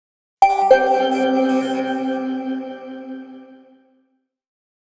Hey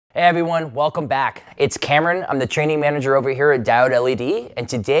everyone, welcome back. It's Cameron. I'm the training manager over here at Diode LED, and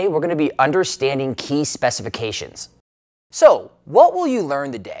today we're going to be understanding key specifications. So, what will you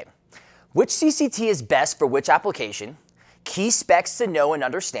learn today? Which CCT is best for which application, key specs to know and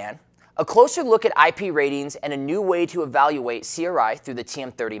understand, a closer look at IP ratings, and a new way to evaluate CRI through the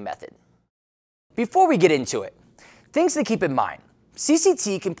TM30 method. Before we get into it, things to keep in mind.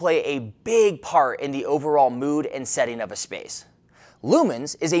 CCT can play a big part in the overall mood and setting of a space.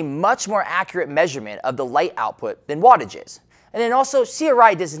 Lumens is a much more accurate measurement of the light output than wattage is. And then also,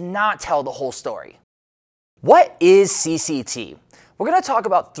 CRI does not tell the whole story. What is CCT? We're going to talk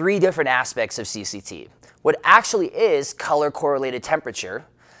about three different aspects of CCT. What actually is color correlated temperature,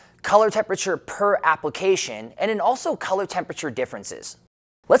 color temperature per application, and then also color temperature differences.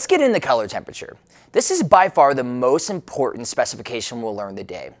 Let's get into color temperature. This is by far the most important specification we'll learn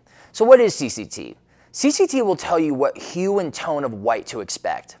today. So what is CCT? CCT will tell you what hue and tone of white to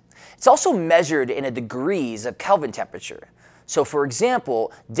expect. It's also measured in a degrees of Kelvin temperature. So for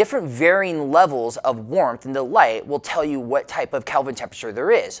example, different varying levels of warmth in the light will tell you what type of Kelvin temperature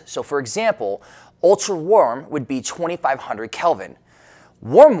there is. So for example, ultra warm would be 2500 Kelvin.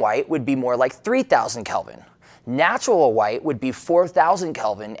 Warm white would be more like 3000 Kelvin. Natural white would be 4000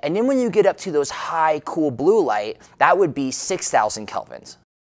 Kelvin. And then when you get up to those high cool blue light, that would be 6000 Kelvins.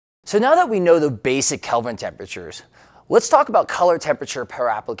 So now that we know the basic Kelvin temperatures, let's talk about color temperature per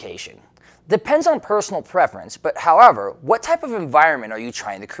application. Depends on personal preference, but however, what type of environment are you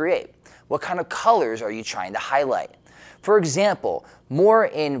trying to create? What kind of colors are you trying to highlight? For example, more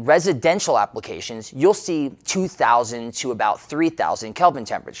in residential applications, you'll see 2000 to about 3000 Kelvin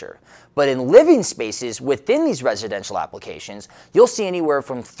temperature. But in living spaces within these residential applications, you'll see anywhere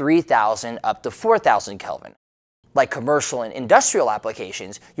from 3000 up to 4000 Kelvin. Like commercial and industrial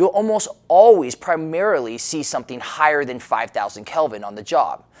applications, you'll almost always primarily see something higher than 5000 Kelvin on the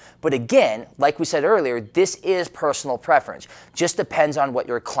job. But again, like we said earlier, this is personal preference. Just depends on what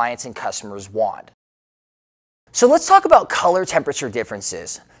your clients and customers want. So let's talk about color temperature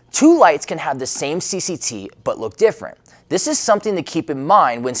differences. Two lights can have the same CCT but look different. This is something to keep in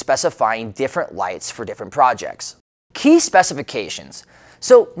mind when specifying different lights for different projects. Key specifications.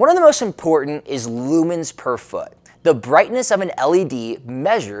 So one of the most important is lumens per foot, the brightness of an LED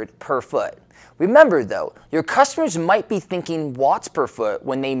measured per foot. Remember though, your customers might be thinking watts per foot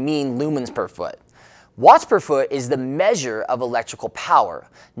when they mean lumens per foot. Watts per foot is the measure of electrical power.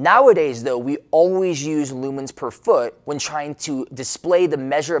 Nowadays though, we always use lumens per foot when trying to display the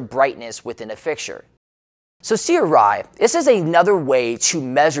measure of brightness within a fixture. So CRI, this is another way to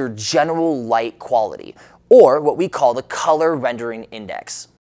measure general light quality, or what we call the color rendering index.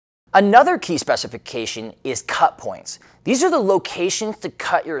 Another key specification is cut points. These are the locations to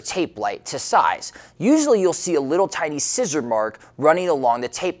cut your tape light to size. Usually you'll see a little tiny scissor mark running along the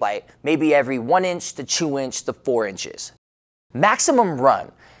tape light, maybe every 1 inch to 2 inch to 4 inches. Maximum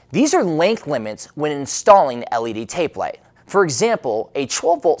run. These are length limits when installing LED tape light. For example, a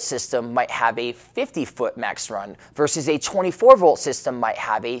 12-volt system might have a 50-foot max run versus a 24-volt system might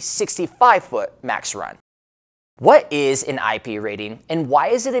have a 65-foot max run. What is an IP rating and why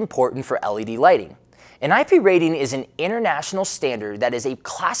is it important for LED lighting? An IP rating is an international standard that is a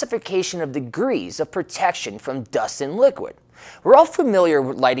classification of degrees of protection from dust and liquid. We're all familiar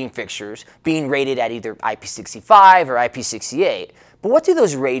with lighting fixtures being rated at either IP65 or IP68, but what do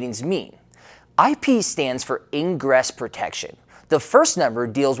those ratings mean? IP stands for ingress protection. The first number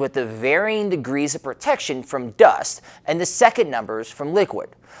deals with the varying degrees of protection from dust, and the second number is from liquid.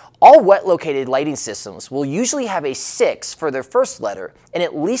 All wet-located lighting systems will usually have a 6 for their first letter and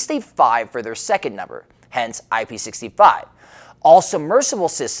at least a 5 for their second number, hence IP65. All submersible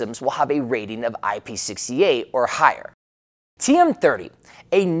systems will have a rating of IP68 or higher. TM30,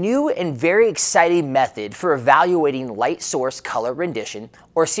 a new and very exciting method for evaluating light source color rendition,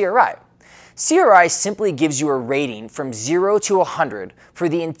 or CRI. CRI simply gives you a rating from 0 to 100 for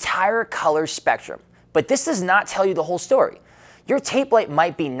the entire color spectrum, but this does not tell you the whole story. Your tape light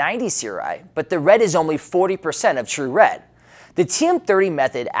might be 90 CRI, but the red is only 40% of true red. The TM30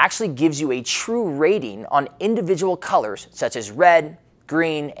 method actually gives you a true rating on individual colors such as red,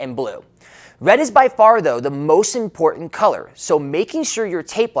 green, and blue. Red is by far though the most important color, so making sure your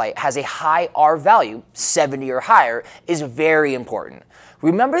tape light has a high R value, 70 or higher, is very important.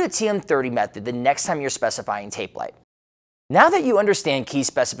 Remember the TM30 method the next time you're specifying tape light. Now that you understand key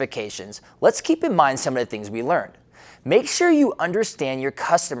specifications, let's keep in mind some of the things we learned. Make sure you understand your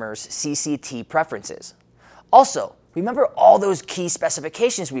customer's CCT preferences. Also, remember all those key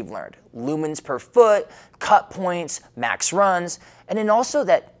specifications we've learned: lumens per foot, cut points, max runs, and then also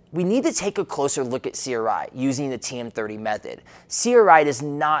that we need to take a closer look at CRI using the TM30 method. CRI does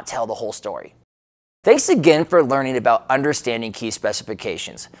not tell the whole story. Thanks again for learning about understanding key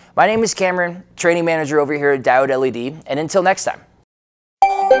specifications. My name is Cameron, training manager over here at Diode LED, and until next time.